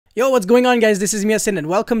Yo, what's going on, guys? This is Miasin and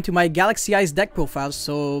welcome to my Galaxy Eyes deck profile.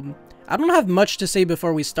 So, I don't have much to say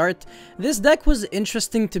before we start. This deck was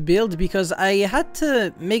interesting to build because I had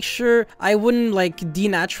to make sure I wouldn't like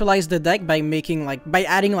denaturalize the deck by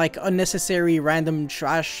adding unnecessary random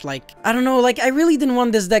trash. I don't know, I really didn't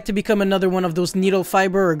want this deck to become another one of those Needle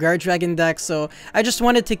Fiber or Guard Dragon decks, so I just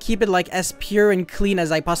wanted to keep it as pure and clean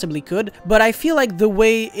as I possibly could. But I feel like the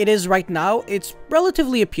way it is right now, it's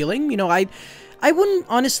relatively appealing. You know, I wouldn't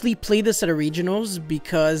honestly play this at a regionals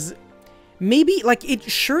because maybe,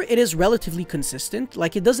 it is relatively consistent,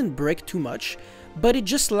 it doesn't break too much, but it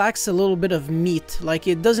just lacks a little bit of meat,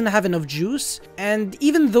 it doesn't have enough juice, and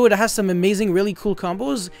even though it has some amazing, really cool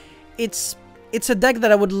combos, it's a deck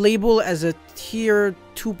that I would label as a tier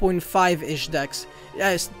 2.5-ish deck.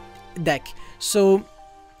 So,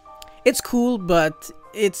 it's cool, but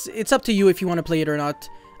it's up to you if you want to play it or not.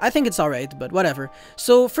 I think it's alright, but whatever.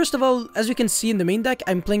 So, first of all, as you can see in the main deck,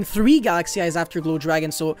 I'm playing 3 Galaxy Eyes Afterglow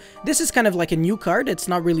Dragon, so this is kind of like a new card. It's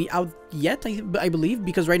not really out yet, I believe,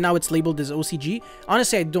 because right now it's labeled as OCG.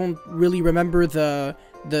 Honestly, I don't really remember the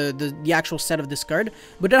actual set of this card,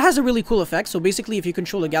 but it has a really cool effect. So basically, if you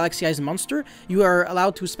control a Galaxy Eyes monster, you are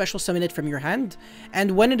allowed to special summon it from your hand,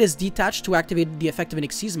 and when it is detached to activate the effect of an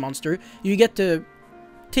Xyz monster, you get to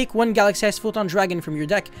take one Galaxy Eyes Photon Dragon from your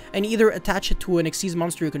deck and either attach it to an Xyz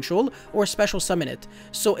monster you control or special summon it.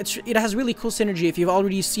 So it has really cool synergy. If you've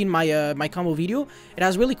already seen my my combo video, it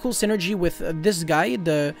has really cool synergy with this guy,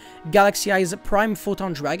 the Galaxy Eyes Prime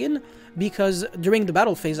Photon Dragon, because during the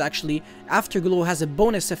battle phase, actually, Afterglow has a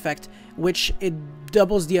bonus effect which it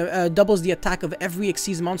doubles the attack of every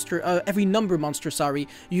Xyz monster, every number monster, sorry,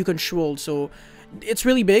 you control. So it's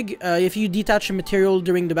really big. If you detach a material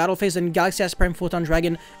during the battle phase, then Galaxy Eyes Prime Photon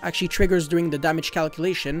Dragon actually triggers during the damage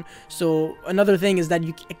calculation. So another thing is that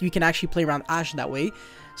you can actually play around Ash that way.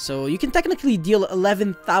 So you can technically deal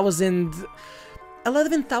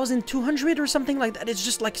 11,200 or something like that. It's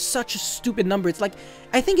just such a stupid number. It's I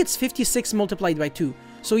think it's 56 multiplied by 2.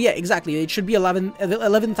 So yeah, exactly. It should be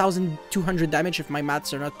 11,200 damage if my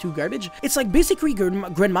maths are not too garbage. It's basically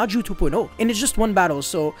Grenmaju 2.0, and it's just one battle.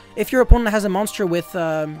 So if your opponent has a monster with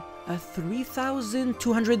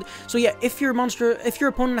 3,200, so yeah, if your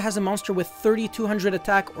opponent has a monster with 3,200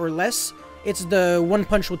 attack or less, it's the one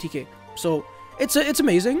punch OTK. So it's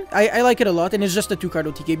amazing. I like it a lot, and it's just a 2-card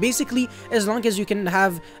OTK. Basically, as long as you can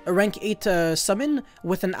have a rank 8 summon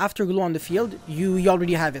with an Afterglow on the field, you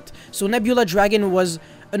already have it. So Nebula Dragon was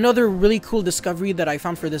another really cool discovery that I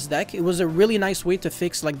found for this deck. It was a really nice way to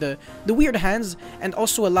fix the weird hands and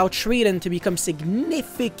also allow Trade-In to become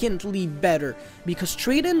significantly better, because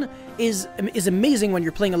Trade-In is amazing when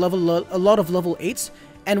you're playing a lot of level 8s,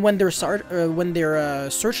 and when they're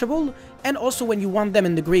searchable, and also when you want them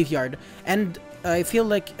in the graveyard. And I feel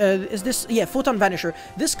Photon Vanisher.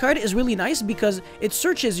 This card is really nice because it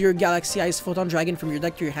searches your Galaxy Eyes Photon Dragon from your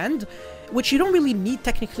deck to your hand, which you don't really need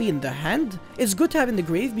technically in the hand. It's good to have in the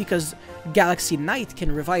grave because Galaxy Knight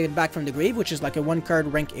can revive it back from the grave, which is like a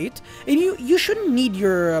 1-card rank 8, and you shouldn't need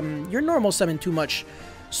your normal summon too much.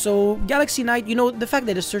 So Galaxy Knight, you know, the fact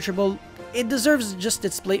that it's searchable, it deserves just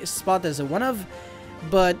its spot as a 1-of.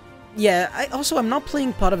 But yeah, I'm not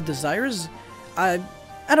playing Pot of Desires. I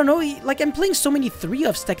don't know, I'm playing so many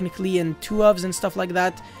 3-ofs technically and 2-ofs and stuff like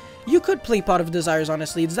that. You could play Pot of Desires,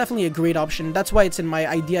 honestly. It's definitely a great option. That's why it's in my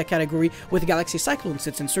idea category with Galaxy Cyclone,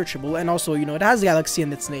 since it's searchable, and also, you know, it has Galaxy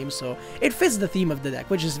in its name, so it fits the theme of the deck,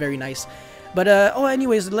 which is very nice. But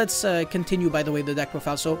anyways, let's continue, by the way, the deck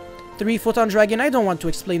profile. So 3 Photon Dragon, I don't want to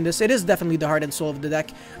explain this. It is definitely the heart and soul of the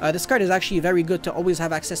deck. This card is actually very good to always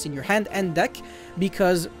have access in your hand and deck,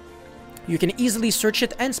 because you can easily search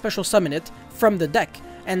it and special summon it from the deck,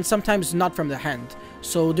 and sometimes not from the hand.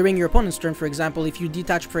 So during your opponent's turn, for example, if you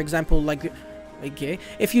detach, for example, Afterglow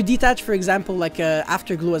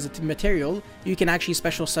as a material, you can actually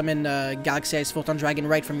special summon Galaxy Eyes Photon Dragon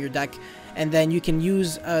right from your deck, and then you can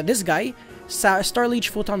use this guy, Starleech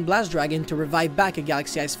Photon Blast Dragon, to revive back a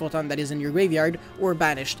Galaxy Eyes Photon that is in your graveyard or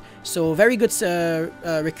banished. So very good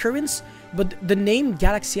recurrence, but the name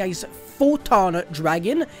Galaxy Eyes Photon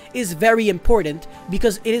Dragon is very important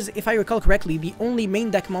because it is, if I recall correctly, the only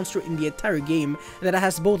main deck monster in the entire game that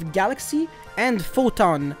has both Galaxy and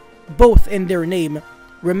Photon both in their name.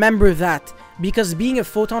 Remember that, because being a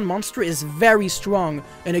Photon monster is very strong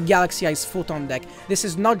in a Galaxy Eyes Photon deck. This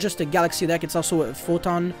is not just a Galaxy deck, it's also a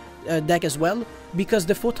Photon deck as well, because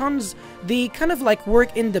the Photons, they kind of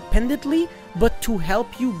work independently, but to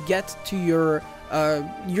help you get to your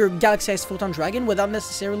Galaxy Eyes Photon Dragon without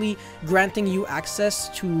necessarily granting you access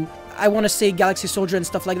to, I want to say, Galaxy Soldier and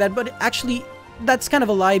stuff like that, but actually, that's kind of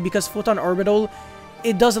a lie, because Photon Orbital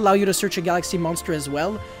it does allow you to search a Galaxy monster as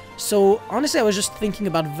well. So honestly, I was just thinking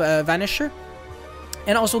about Vanisher.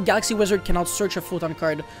 And also, Galaxy Wizard cannot search a Photon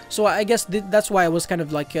card, so I guess that's why I was kind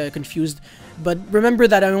of like confused. But remember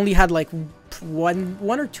that I only had like one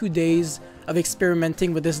or 2 days of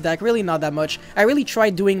experimenting with this deck, really not that much. I really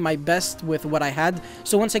tried doing my best with what I had.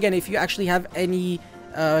 So once again, if you actually have any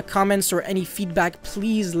comments or any feedback,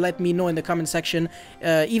 please let me know in the comment section,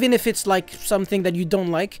 even if it's like something that you don't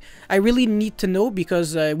like. I really need to know,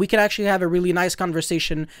 because we can actually have a really nice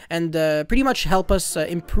conversation and pretty much help us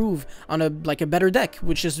improve on a better deck,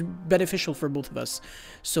 which is beneficial for both of us.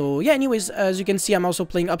 So yeah, anyways, as you can see, I'm also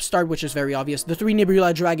playing Upstart, which is very obvious. The 3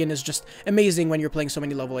 Nebula Dragon is just amazing when you're playing so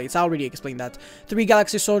many level 8s. I already explained that. 3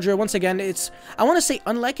 Galaxy Soldier, once again, it's, I want to say,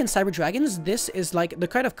 unlike in Cyber Dragons, this is like the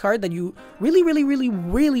kind of card that you really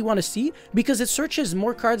want to see, because it searches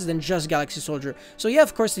more cards than just Galaxy Soldier. So yeah,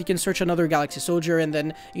 of course, you can search another Galaxy Soldier and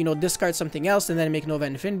then, you know, discard something else and then make Nova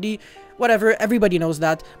Infinity. Whatever, everybody knows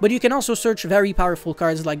that. But you can also search very powerful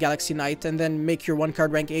cards like Galaxy Knight and then make your 1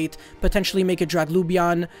 card rank 8, potentially make a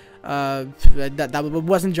Draglubion. That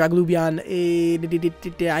wasn't Draglubion.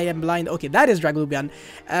 I am blind. Okay, that is Draglubion.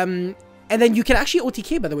 And then you can actually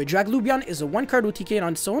OTK, by the way. Draglubion is a 1 card OTK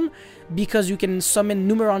on its own, because you can summon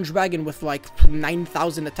Numeron Dragon with like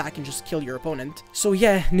 9,000 attack and just kill your opponent. So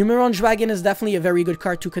yeah, Numeron Dragon is definitely a very good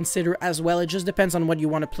card to consider as well. It just depends on what you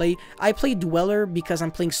want to play. I play Dweller because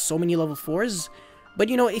I'm playing so many level 4s. But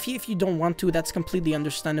you know, if you don't want to, that's completely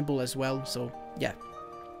understandable as well. So yeah.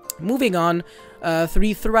 Moving on,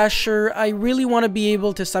 3 Thrasher. I really want to be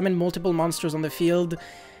able to summon multiple monsters on the field.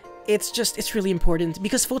 It's really important,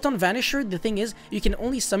 because Photon Vanisher, the thing is, you can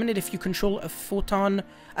only summon it if you control a Photon.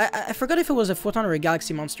 I forgot if it was a Photon or a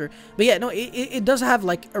Galaxy monster, but yeah, no, it does have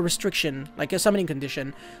like a restriction, like a summoning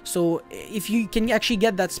condition. So if you can actually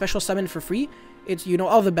get that special summon for free, it's, you know,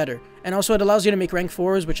 all the better. And also it allows you to make rank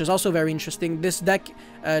 4s, which is also very interesting. This deck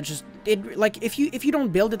like if you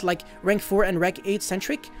don't build it like rank 4 and rank 8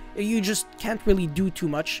 centric, you just can't really do too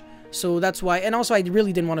much. So that's why. And also, I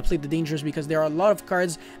really didn't want to play the dangers, because there are a lot of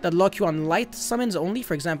cards that lock you on light summons only,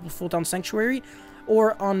 for example, Photon Sanctuary,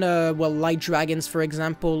 or on, well, light dragons, for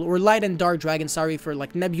example, or light and dark dragons, sorry, for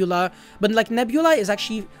like Nebula. But like Nebula is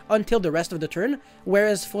actually until the rest of the turn,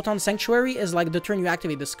 whereas Photon Sanctuary is like the turn you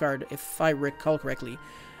activate this card, if I recall correctly.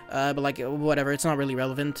 But like, whatever, it's not really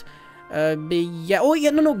relevant. But yeah, oh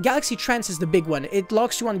yeah, no, Galaxy Trance is the big one. It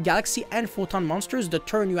locks you on Galaxy and Photon monsters the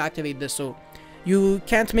turn you activate this, so you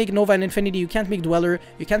can't make Nova and Infinity, you can't make Dweller,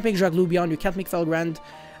 you can't make Draglubion, you can't make Felgrand.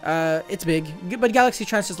 It's big, but Galaxy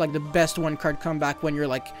Trance is like the best 1 card comeback when you're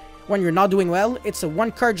not doing well. It's a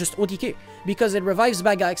 1 card just OTK, because it revives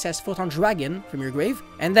back Galaxy as Photon Dragon from your grave,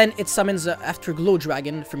 and then it summons Afterglow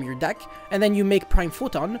Dragon from your deck, and then you make Prime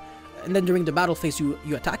Photon, and then during the battle phase you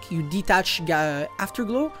attack, you detach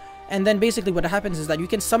Afterglow. And then basically what happens is that you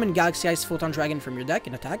can summon Galaxy Ice Photon Dragon from your deck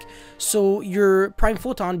and attack. So your Prime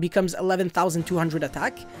Photon becomes 11,200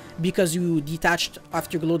 attack, because you detached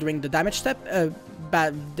Afterglow during the damage step, the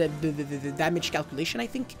damage calculation, I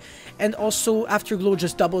think. And also Afterglow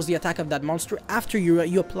just doubles the attack of that monster after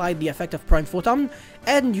you apply the effect of Prime Photon,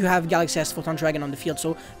 and you have Galaxy Ice Photon Dragon on the field.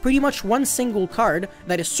 So pretty much 1 single card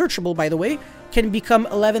that is searchable, by the way, can become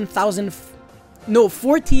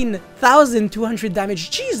 14,200 damage.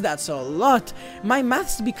 Jeez, that's a lot. My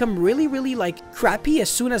maths become really like crappy as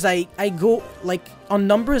soon as I go like on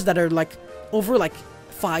numbers that are like over like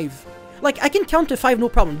 5. Like I can count to 5 no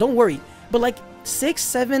problem, don't worry. But like 6,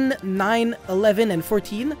 7, 9, 11, and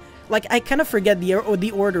 14, like I kind of forget the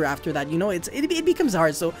order after that, you know. It becomes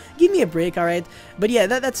hard, so give me a break, all right? But yeah,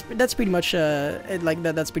 that's pretty much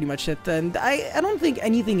that's pretty much it. And I don't think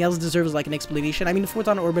anything else deserves like an explanation. I mean,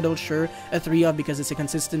 Photon Orbital, sure, a 3-of because it's a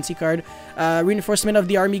consistency card. Reinforcement of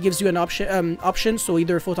the army gives you an option, so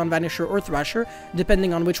either Photon Vanisher or Thrasher,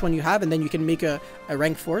 depending on which one you have, and then you can make a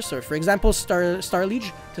rank 4. So for example, Star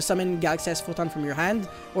Liege to summon Galaxy S Photon from your hand,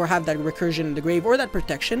 or have that recursion in the grave, or that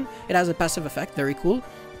protection. It has a passive effect, very cool.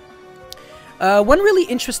 One really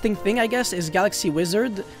interesting thing, I guess, is Galaxy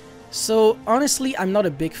Wizard. So, honestly, I'm not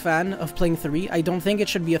a big fan of playing 3. I don't think it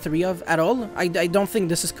should be a 3-of at all. I don't think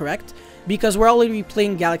this is correct, because we're already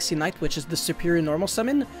playing Galaxy Knight, which is the superior normal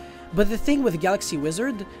summon. But the thing with Galaxy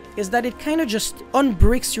Wizard is that it kind of just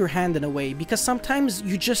unbricks your hand in a way, because sometimes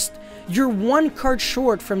you're 1 card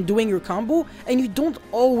short from doing your combo, and you don't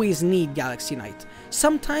always need Galaxy Knight.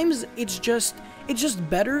 Sometimes it's just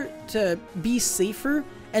better to be safer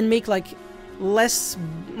and make like less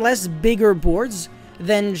bigger boards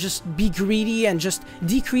than just be greedy and just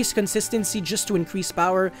decrease consistency just to increase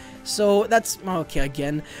power. So that's okay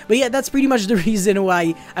again. But yeah, that's pretty much the reason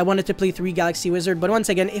why I wanted to play 3 Galaxy Wizard. But once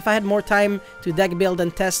again, if I had more time to deck build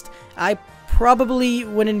and test, I probably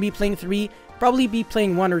wouldn't be playing 3. Probably be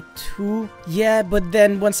playing 1 or 2. Yeah, but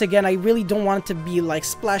then once again, I really don't want to be like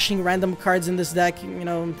splashing random cards in this deck, you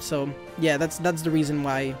know. So yeah, that's the reason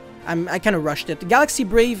why I kind of rushed it. Galaxy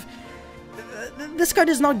Brave, this card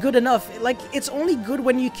is not good enough. Like, it's only good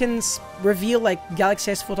when you can reveal like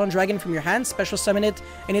Galaxy Ice Photon Dragon from your hand, special summon it,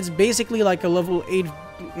 and it's basically like a level 8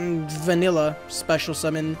 vanilla special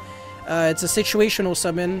summon. It's a situational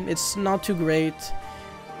summon. It's not too great.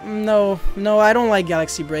 No, I don't like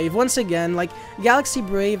Galaxy Brave. Once again, like, Galaxy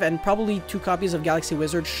Brave and probably 2 copies of Galaxy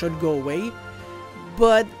Wizard should go away,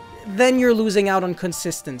 but then you're losing out on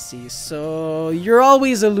consistency, so you're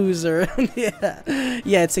always a loser.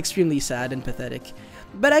 Yeah, it's extremely sad and pathetic.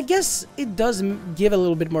 But I guess it does give a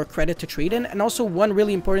little bit more credit to trade-in, and also one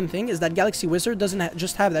really important thing is that Galaxy Wizard doesn't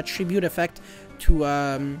just have that tribute effect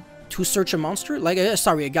to search a monster, like,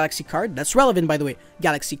 sorry, a Galaxy card. That's relevant, by the way.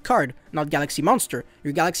 Galaxy card, not Galaxy monster.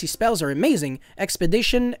 Your Galaxy spells are amazing.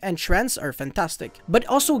 Expedition and Trance are fantastic. But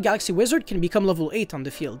also, Galaxy Wizard can become level 8 on the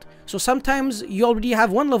field. So sometimes you already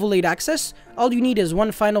have 1 level 8 access, all you need is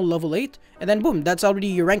 1 final level 8, and then boom, that's already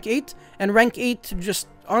your rank 8. And rank 8, just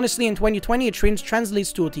honestly, in 2020, it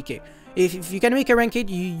translates to OTK. If you can make a rank 8,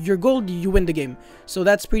 you're gold, you win the game. So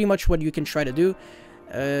that's pretty much what you can try to do.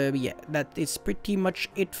 Yeah, that is pretty much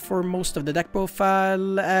it for most of the deck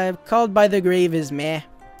profile. Called by the Grave is meh.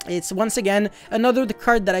 It's once again another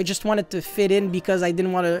card that I just wanted to fit in because I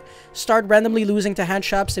didn't want to start randomly losing to hand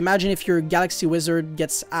traps. Imagine if your Galaxy Wizard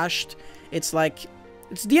gets ashed. It's like,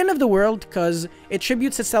 it's the end of the world because it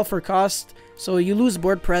tributes itself for cost. So you lose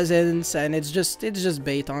board presence, and it's just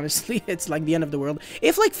bait, honestly. It's like the end of the world.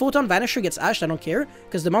 If like Photon Vanisher gets ashed, I don't care,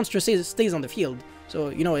 because the monster stays on the field. So,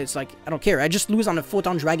 you know, it's like, I don't care. I just lose on a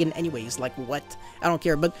Photon Dragon anyways. Like, what? I don't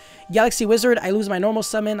care. But Galaxy Wizard, I lose my normal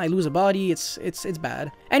summon, I lose a body. It's bad.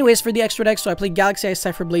 Anyways, for the extra deck, so I played Galaxy Ice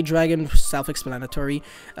Cypher Blade Dragon, self-explanatory.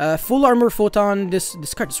 Full Armor Photon.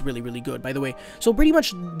 This card is really, really good, by the way. So pretty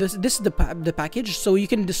much, this is the package. So you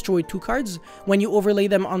can destroy 2 cards when you overlay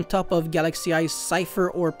them on top of Galaxy Ice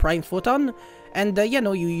Cypher or Prime Photon. And yeah,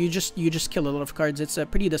 no, you just kill a lot of cards. It's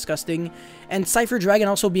pretty disgusting. And Cypher Dragon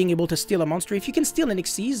also being able to steal a monster. If you can steal an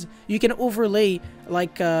Xyz, you can overlay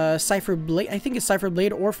like Cypher Blade. I think it's Cypher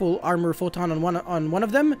Blade or Full Armor Photon on one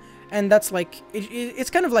of them, and that's like it's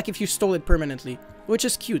kind of like if you stole it permanently, which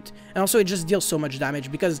is cute. And also it just deals so much damage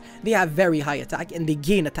because they have very high attack and they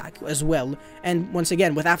gain attack as well. And once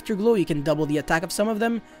again, with Afterglow, you can double the attack of some of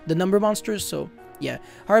them, the number monsters. So yeah,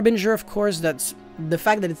 Harbinger, of course, that's the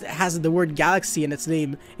fact that it has the word Galaxy in its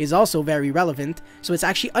name is also very relevant. So it's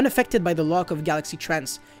actually unaffected by the lock of Galaxy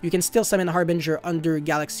Trance. You can still summon Harbinger under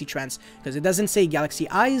Galaxy Trance because it doesn't say Galaxy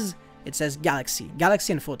Eyes, it says Galaxy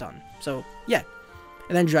and Photon. So yeah.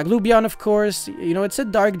 And then Draglubion, of course, you know, it's a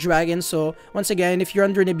dark dragon, so once again, if you're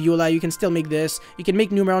under Nebula, you can still make this. You can make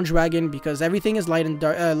Numeron Dragon because everything is light and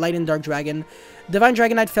dark dragon. Divine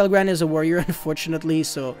Dragonite Felgran is a warrior, unfortunately,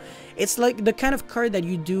 so it's like the kind of card that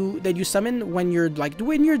you summon when you're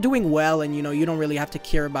doing well and you know you don't really have to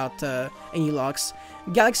care about any locks.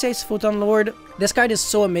 Galaxy Ice Photon Lord, this card is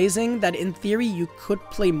so amazing that in theory you could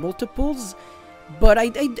play multiples. But I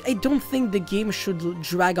don't think the game should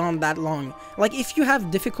drag on that long. Like, if you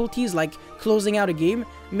have difficulties, like, closing out a game,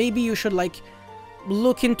 maybe you should, like,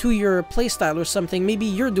 look into your playstyle or something. Maybe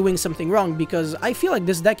you're doing something wrong, because I feel like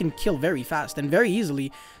this deck can kill very fast and very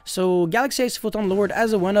easily. So, Galaxy Ice Photon Lord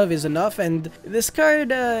as a one-of is enough, and this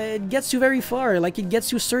card, it gets you very far. Like, it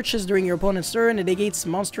gets you searches during your opponent's turn, it negates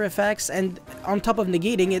monster effects, and on top of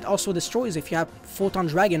negating, it also destroys if you have Photon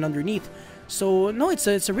Dragon underneath. So, no, it's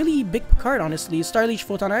a really big card, honestly. Starleech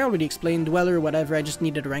Photon, I already explained. Dweller, whatever, I just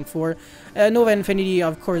needed a rank 4. Nova Infinity,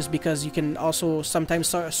 of course, because you can also sometimes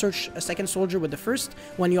search a second soldier with the first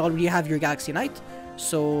when you already have your Galaxy Knight.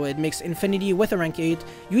 So it makes Infinity with a rank 8.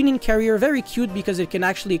 Union Carrier, very cute because it can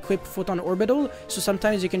actually equip Photon Orbital. So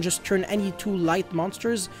sometimes you can just turn any 2 light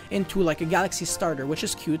monsters into like a Galaxy starter, which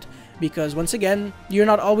is cute. Because once again, you're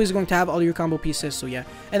not always going to have all your combo pieces, so yeah.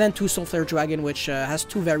 And then 2 Soulflare Dragon, which has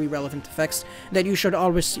 2 very relevant effects that you should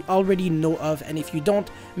already know of. And if you don't,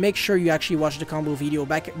 make sure you actually watch the combo video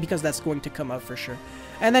back, because that's going to come up for sure.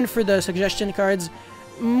 And then for the suggestion cards,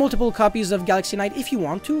 multiple copies of Galaxy Knight if you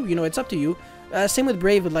want to, you know, it's up to you. Same with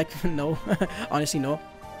Brave, but like, no, honestly, no.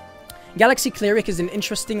 Galaxy Cleric is an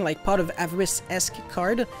interesting, like, Pot of Avarice-esque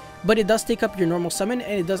card, but it does take up your normal summon,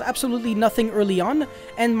 and it does absolutely nothing early on,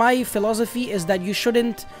 and my philosophy is that you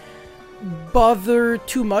shouldn't bother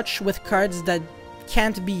too much with cards that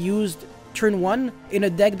can't be used turn 1 in a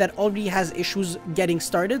deck that already has issues getting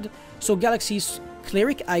started. So Galaxy's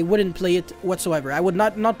Cleric, I wouldn't play it whatsoever. I would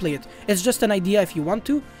not play it. It's just an idea if you want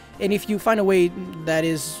to, and if you find a way that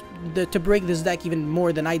is to break this deck even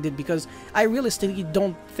more than I did, because I realistically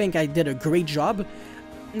don't think I did a great job.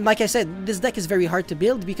 Like I said, this deck is very hard to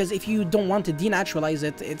build because if you don't want to denaturalize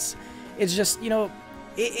it, it's just, you know,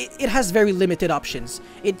 it has very limited options.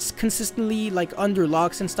 It's consistently like under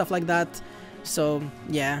locks and stuff like that. So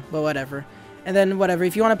yeah, but whatever. And then whatever,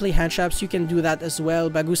 if you want to play hand traps, you can do that as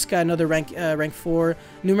well. Baguska, another rank 4.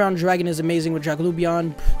 Numeron Dragon is amazing with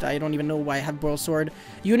Jaglubion. I don't even know why I have Boral Sword.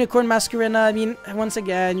 Unicorn Masquerena, I mean, once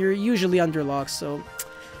again, you're usually under locks, so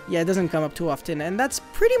yeah, it doesn't come up too often. And that's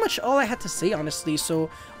pretty much all I had to say, honestly.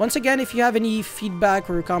 So once again, if you have any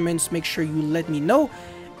feedback or comments, make sure you let me know.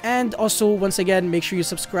 And also, once again, make sure you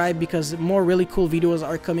subscribe because more really cool videos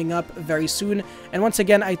are coming up very soon. And once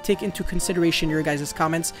again, I take into consideration your guys'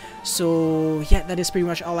 comments. So yeah, that is pretty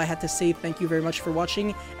much all I had to say. Thank you very much for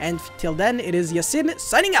watching. And till then, it is Yasin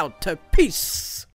signing out. Peace!